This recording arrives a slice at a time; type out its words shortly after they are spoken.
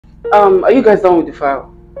Are you guys done with the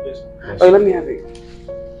file? Yes. Oh, let me have it.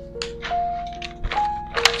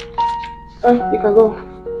 You can go.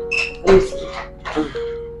 Let me see.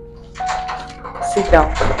 Sit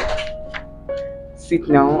down. Sit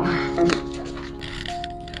now.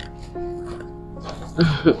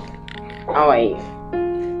 How are you?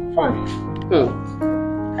 Fine.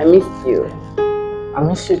 I missed you. I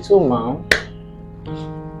miss you too, Mom.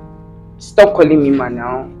 Stop calling me man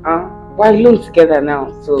now. We're alone together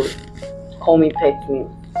now, so call me pet name.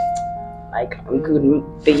 Like I'm good,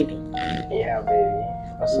 baby. Yeah, baby.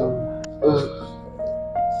 What's up?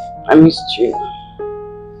 I missed you.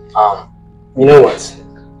 You know what?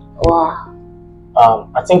 Wow.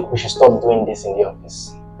 I think we should stop doing this in the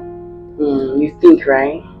office. You think,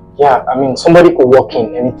 right? Yeah, I mean, somebody could walk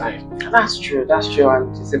in anytime. That's true,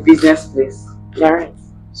 and it's a business place. Yeah, right.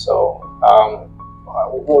 So,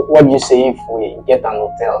 what do you say if we get an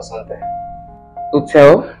hotel or something?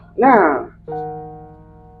 Hotel? Nah.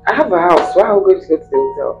 I have a house. Why are we going to go to the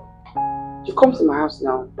hotel? You come to my house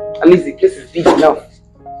now. At least the place is big enough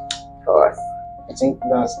for us. I think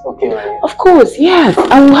that's okay, right? Of course, yes.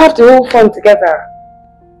 And we'll have the whole fun together.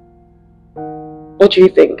 What do you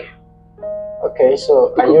think? Okay,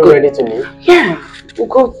 so are you ready to leave? Yeah, we'll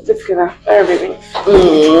go together. Alright, baby.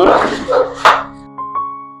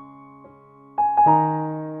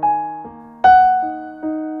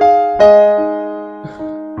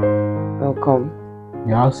 Welcome.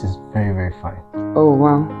 Your house is very, very fine. Oh,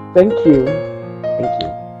 wow. Thank you. Thank you.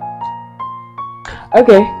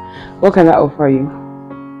 Okay, what can I offer you?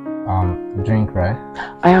 Drink, right?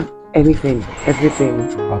 I have anything, everything.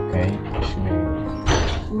 Okay,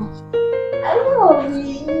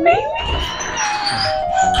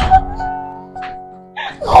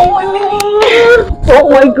 Oh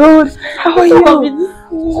my god! How are you? Did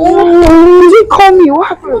you call me? What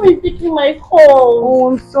happened? I've been taking my call. Oh,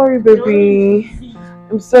 I'm sorry, baby.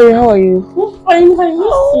 I'm sorry. How are you? I'm fine. I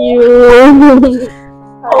miss you.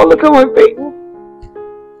 Oh, look at my face.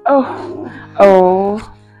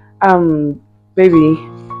 Baby,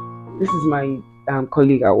 this is my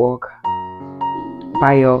colleague at work.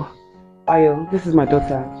 Bayo, this is my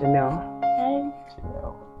daughter, Janelle.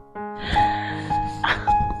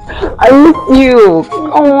 I miss you.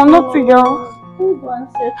 Oh, not to girl.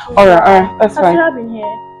 Alright, that's fine. Has she been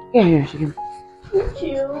here? Yeah, she can. Thank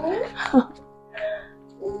you.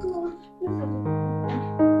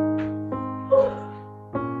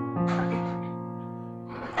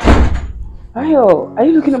 Bayo, are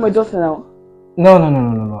you looking at my daughter now? No.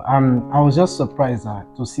 I was just surprised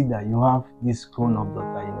to see that you have this grown-up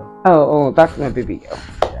daughter, you know. Oh, that's my baby girl.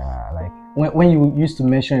 Yeah, like when you used to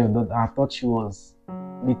mention your daughter, I thought she was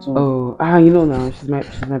little. Oh, you know now, she's my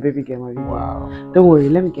baby girl, my baby. Wow. Don't worry,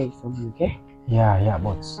 let me get you something, okay? Yeah,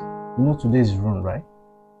 but you know today is room, right?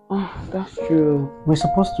 Oh, that's true. We're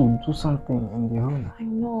supposed to do something in the room. I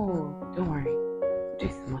know. Don't worry.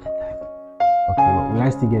 This is not the time. Okay, but will I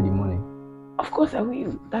still get the money? Of course I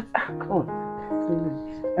will. Come on.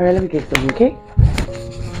 Alright, let me get some, okay?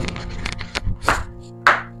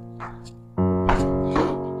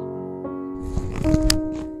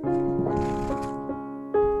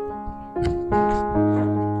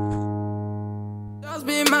 Just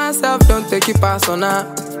be myself, don't take it personal.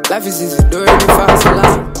 Life is easy, don't really fast a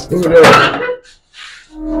lot.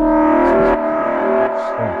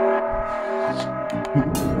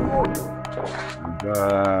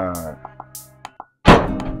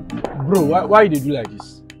 Bro, why did you do like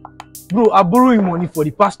this? Bro, I borrowed money for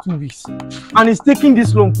the past 2 weeks and it's taking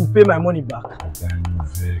this long to pay my money back.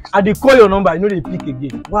 I dey call your number, I know they pick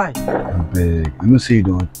again. Why? I beg. I know say you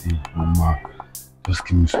don't take, Mama. Just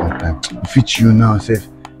give me some time. If it's you now, say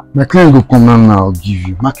my client go come now, I'll give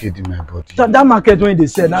you. Market in my body. That market when they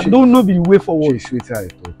sell, I don't know be the way forward. Sweet, I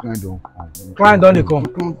thought. Client don't come. Client don't come.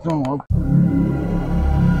 Come.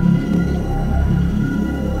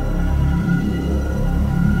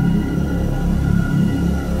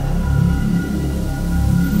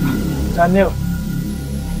 Daniel.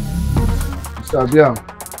 Sabiam.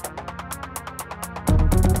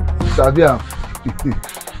 Are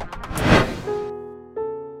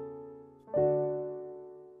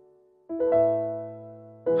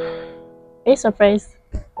you surprised?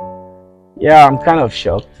 Yeah, I'm kind of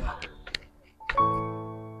shocked.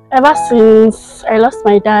 Ever since I lost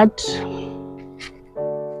my dad,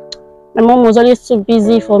 my mom was always too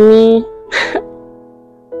busy for me.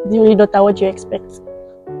 The only daughter, what do you expect?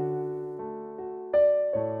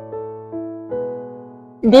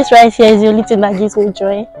 This right here is the only thing that gives me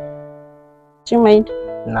joy. Do you mind?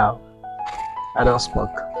 No, I don't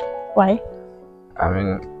smoke. Why? I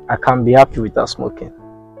mean, I can't be happy without smoking.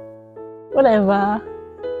 Whatever.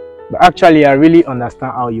 But actually, I really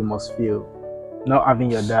understand how you must feel not having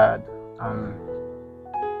your dad. I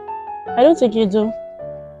don't think you do.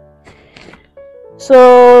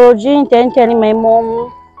 So, do you intend telling my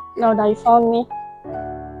mom now that you found me?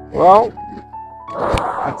 Well,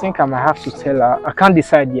 I think I might have to tell her. I can't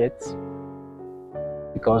decide yet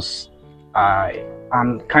because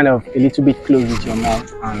I'm kind of a little bit close with your mom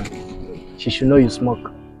and she should know you smoke.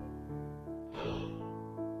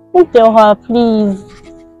 Don't tell her, please.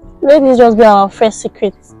 Let this just be our first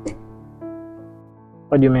secret.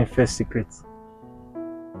 What do you mean first secret?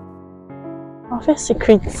 Our first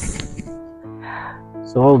secret.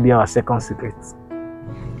 So what will be our second secret?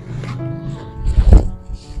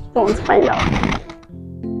 Don't want to find out.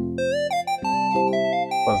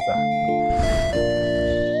 What's that?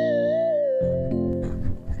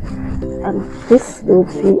 And this will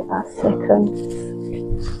be our second.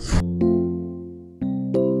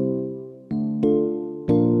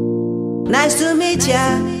 Nice to meet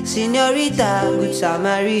ya, Senorita, good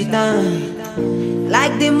Samaritan.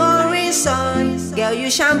 Like the morning sun, girl you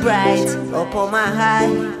shine bright upon my high.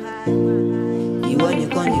 Ìwọ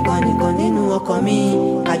nìkan nínú ọkàn mi,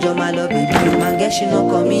 kájọ máa lọ baby, máa get you no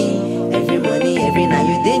ọkàn mi. Every morning, every night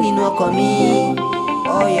you dey nínú ọkàn mi.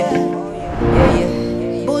 Oh yeah, yeah yeah.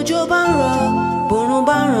 Bójò bá ń rọ̀, bòrùn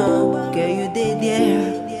bá ń ràn, girl you dey there.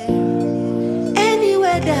 Any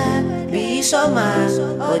weather, be summer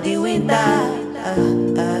or the winter.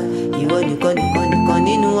 Ìwọ nìkan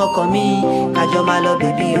nínú ọkàn mi, kájọ máa lọ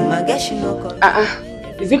baby, máa get you no ọkàn mi.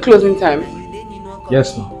 Is it closing time?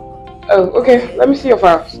 Yes, ma'am. Oh, okay. Let me see your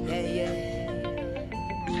files.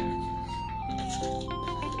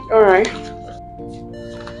 All right.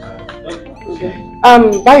 Okay.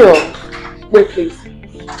 Bayo, wait, please.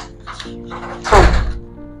 Come.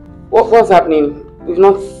 What's happening? We've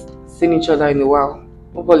not seen each other in a while.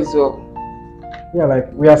 Hope all is well. Yeah,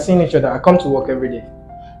 like we are seeing each other. I come to work every day.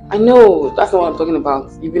 I know. That's not what I'm talking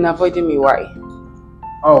about. You've been avoiding me. Why?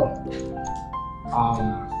 Oh.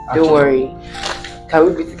 Don't worry. Can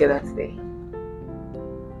we be together today?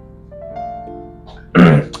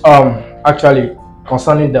 Actually,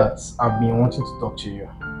 concerning that, I've been wanting to talk to you.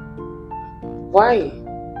 Why?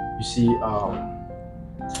 You see, I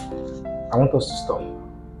want us to stop.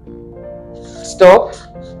 Stop?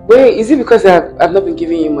 Wait, is it because I've not been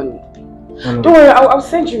giving you money? No. Don't worry, I'll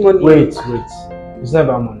send you money. Wait. It's not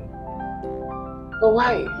about money. But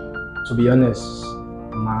why? To be honest,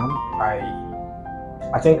 ma'am,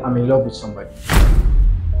 I think I'm in love with somebody.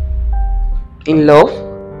 In love?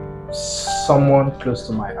 Someone close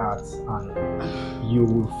to my heart, and you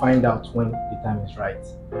will find out when the time is right.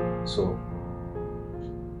 So,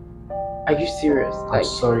 are you serious? I'm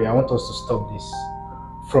sorry, I want us to stop this.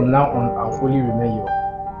 From now on, I'll only remain your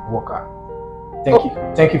worker.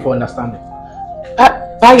 Thank you for understanding.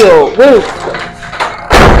 Bayo, wait.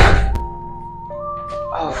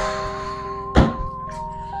 Oh,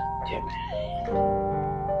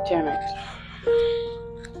 damn it.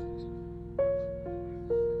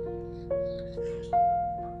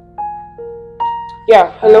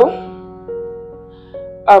 Yeah, hello?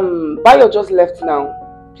 Bayo just left now.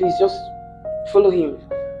 Please just follow him.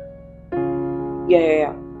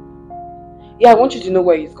 Yeah. Yeah, I want you to know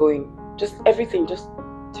where he's going. Just everything, just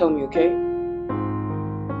tell me, okay?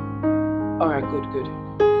 Alright, good.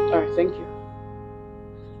 Alright, thank you.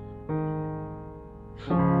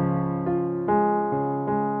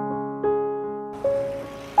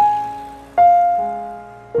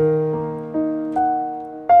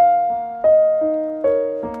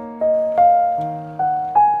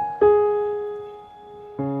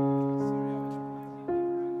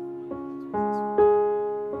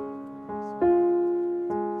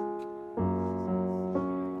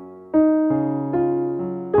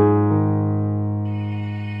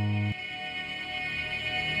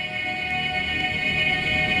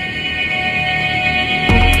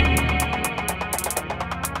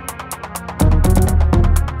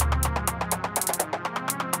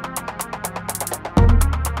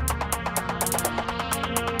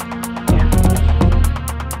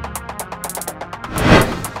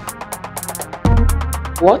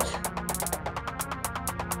 What?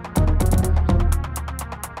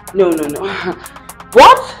 No.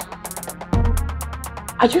 What?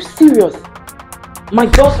 Are you serious? My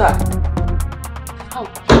daughter? Oh.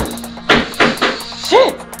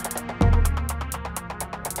 Shit!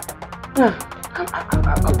 I'll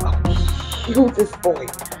kill this boy.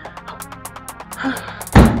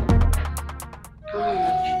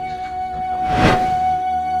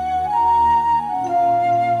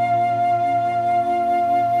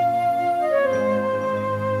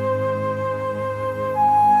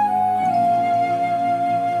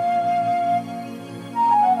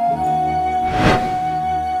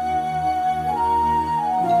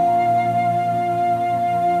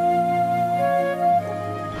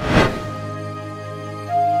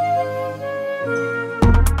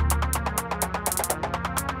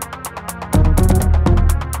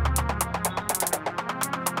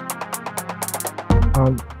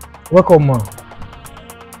 Welcome, ma.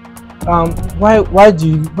 Why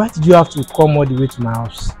did you have to come all the way to my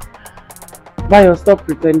house? Bayo, stop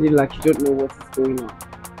pretending like you don't know what is going on.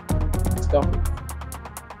 Stop it.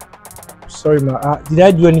 Sorry, ma. Did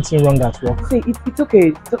I do anything wrong at work? See, it's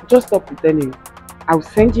okay. Just stop pretending. I'll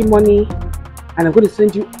send you money, and I'm going to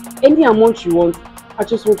send you any amount you want. I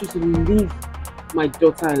just want you to leave my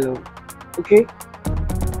daughter alone. Okay?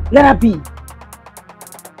 Let her be.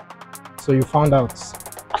 So you found out?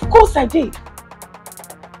 Of course I did.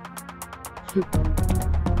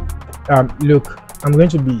 Look, I'm going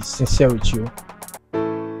to be sincere with you.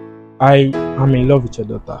 I am in love with your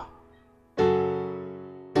daughter.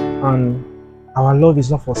 And our love is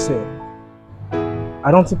not for sale.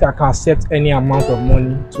 I don't think I can accept any amount of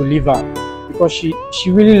money to leave her because she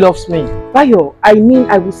really loves me. Bayo, I mean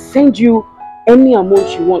I will send you any amount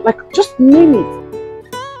you want. Like, just name it.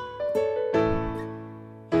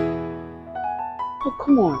 Oh,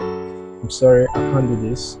 come on. I'm sorry, I can't do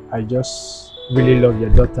this. I just really love your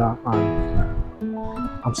daughter and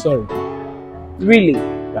I'm sorry. Really?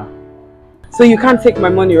 Yeah. So you can't take my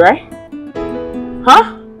money, right?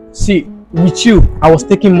 Huh? See, with you, I was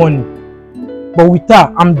taking money. But with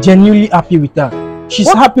her, I'm genuinely happy with her. She's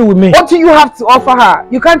happy with me. What do you have to offer her?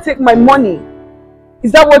 You can't take my money.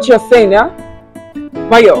 Is that what you're saying, yeah?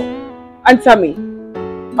 Bayo, answer me.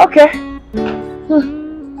 Okay.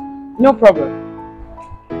 No problem.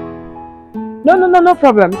 No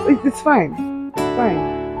problem. It's fine. It's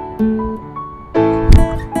fine.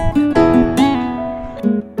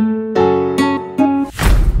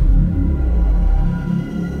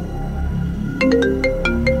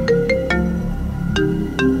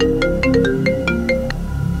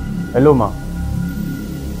 Hello, ma.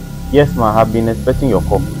 Yes, ma. I've been expecting your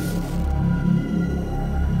call.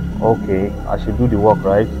 Okay, I should do the work,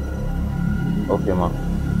 right? Okay, ma.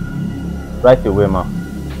 Right away, ma.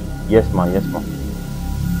 Yes, ma. Yes, ma.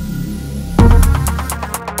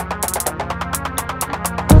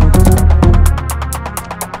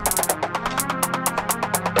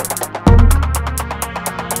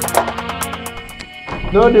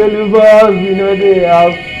 No deliver, we know they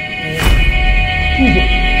have.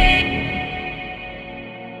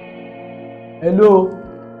 Hello?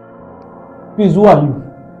 Please, who are you?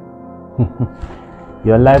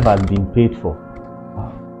 Your life has been paid for.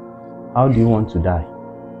 How do you want to die?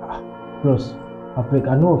 Bros, I beg,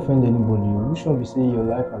 I don't offend anybody. Which one be say your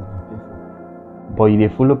life has been paid for? But you a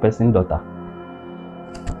follow person daughter.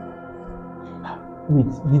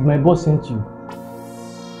 Wait, did my boss send you?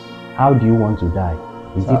 How do you want to die?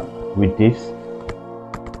 Is Sir, it with this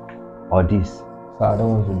or this? Sir, I don't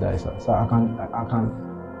want to die, sir. Sir, I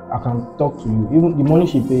can talk to you. Even the money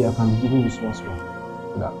she pay, I can give you small.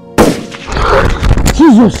 For that.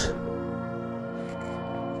 Jesus!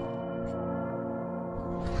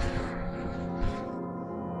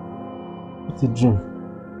 It's a dream.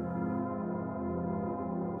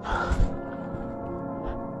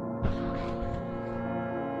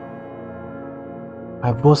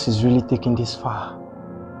 My boss is really taking this far.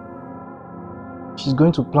 She's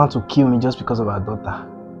going to plan to kill me just because of her daughter.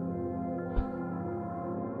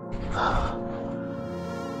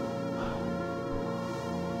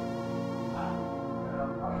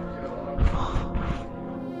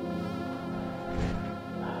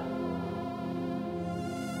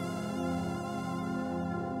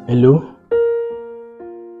 Hello?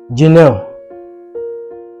 Janelle?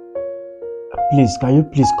 Please, can you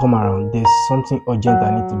please come around? There's something urgent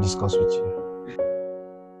I need to discuss with you.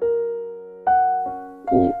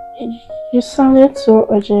 You sounded so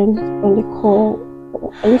urgent on the call.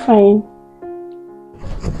 Are you fine?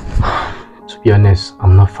 To be honest,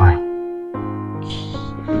 I'm not fine.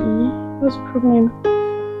 What's the problem?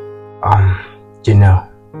 Janelle,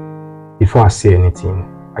 before I say anything,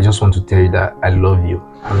 I just want to tell you that I love you.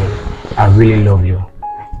 I mean, I really love you.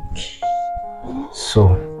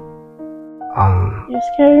 So, you're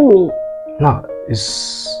scaring me. no,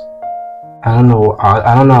 it's, I don't know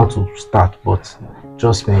how to start, but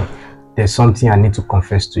trust me, there's something I need to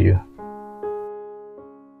confess to you.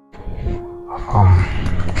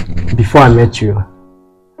 Before I met you,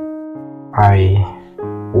 I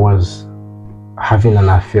was having an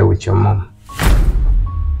affair with your mom.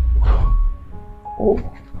 Oh.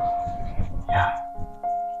 Yeah.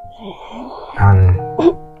 And,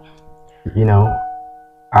 you know,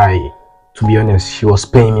 to be honest, she was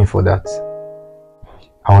paying me for that.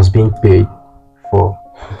 I was being paid for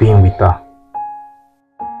being with her.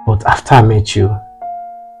 But after I met you,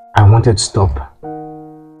 I wanted to stop.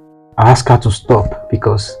 I asked her to stop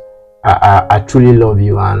because I truly love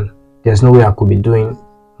you and there's no way I could be doing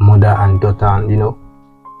mother and daughter and, you know.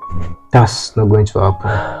 That's not going to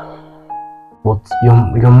happen. But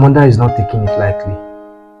your mother is not taking it lightly.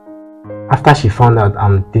 After she found out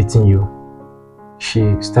I'm dating you,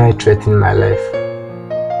 she started threatening my life.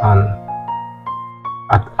 And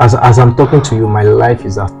as I'm talking to you, my life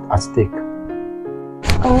is at stake.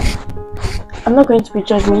 I'm not going to be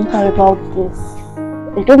judgmental about this.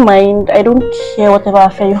 I don't mind. I don't care whatever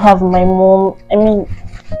affair you have with my mom. I mean,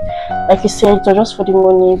 like you said, it was just for the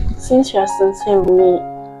money. But since you are sincere with me,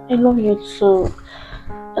 I love you too.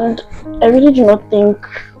 And I really do not think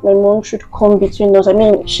my mom should come between us. I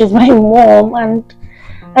mean, she's my mom and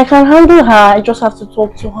I can handle her. I just have to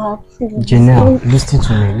talk to her. Janelle, listen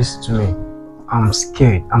to me. I'm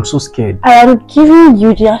scared. I'm so scared. I am giving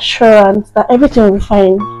you the assurance that everything will be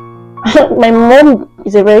fine. My mom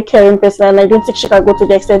is a very caring person and I don't think she can go to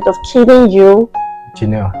the extent of killing you.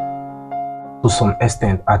 Janelle, to some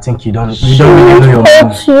extent, I think you don't really know your mom.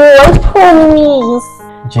 I promise.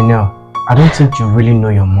 Janelle, I don't think you really know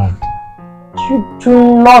your mom. You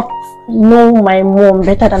do not know my mom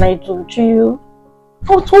better than I do you?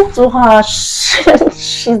 I'll talk to her.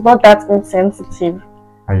 She's not that insensitive.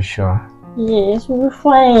 Are you sure? Yes, we'll be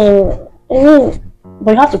fine. I mean,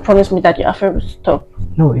 but you have to promise me that your affair will stop.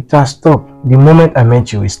 No, it has stopped. The moment I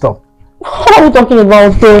met you, it stopped. What are we talking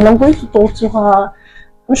about then? I'm going to talk to her.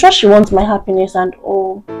 I'm sure she wants my happiness and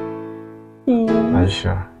all. Are you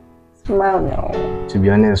sure? Smile now. To be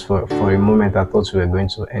honest, for a moment I thought we were going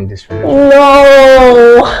to end this relationship.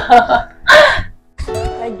 No!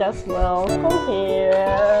 Like that smile. Come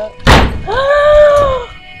here.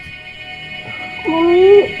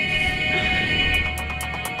 Mommy.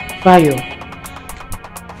 Bayo,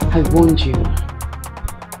 I warned you.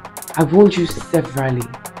 I warned you severally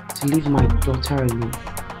to leave my daughter alone.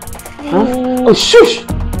 Huh? Oh, shush!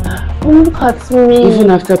 Look at me.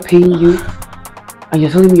 Even after paying you, and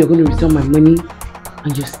you're telling me you're going to return my money,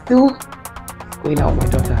 and you're still going out with my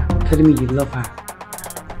daughter, telling me you love her.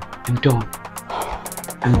 I'm done.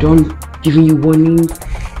 I'm done giving you warnings.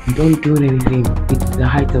 I'm done doing anything. It's the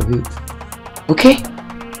height of it. Okay?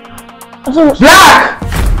 Black!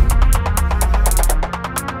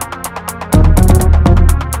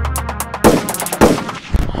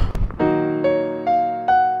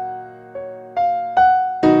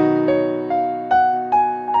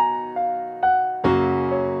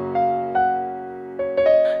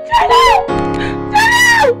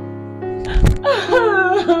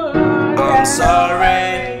 I'm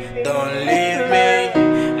sorry, don't leave me.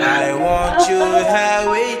 I want you here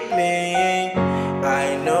with me.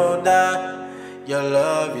 I know that your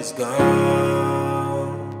love is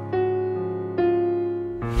gone.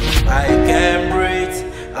 I can't breathe,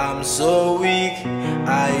 I'm so weak.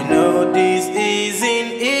 I know this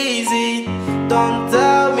isn't easy. Don't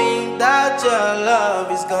tell me that your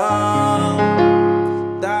love is gone.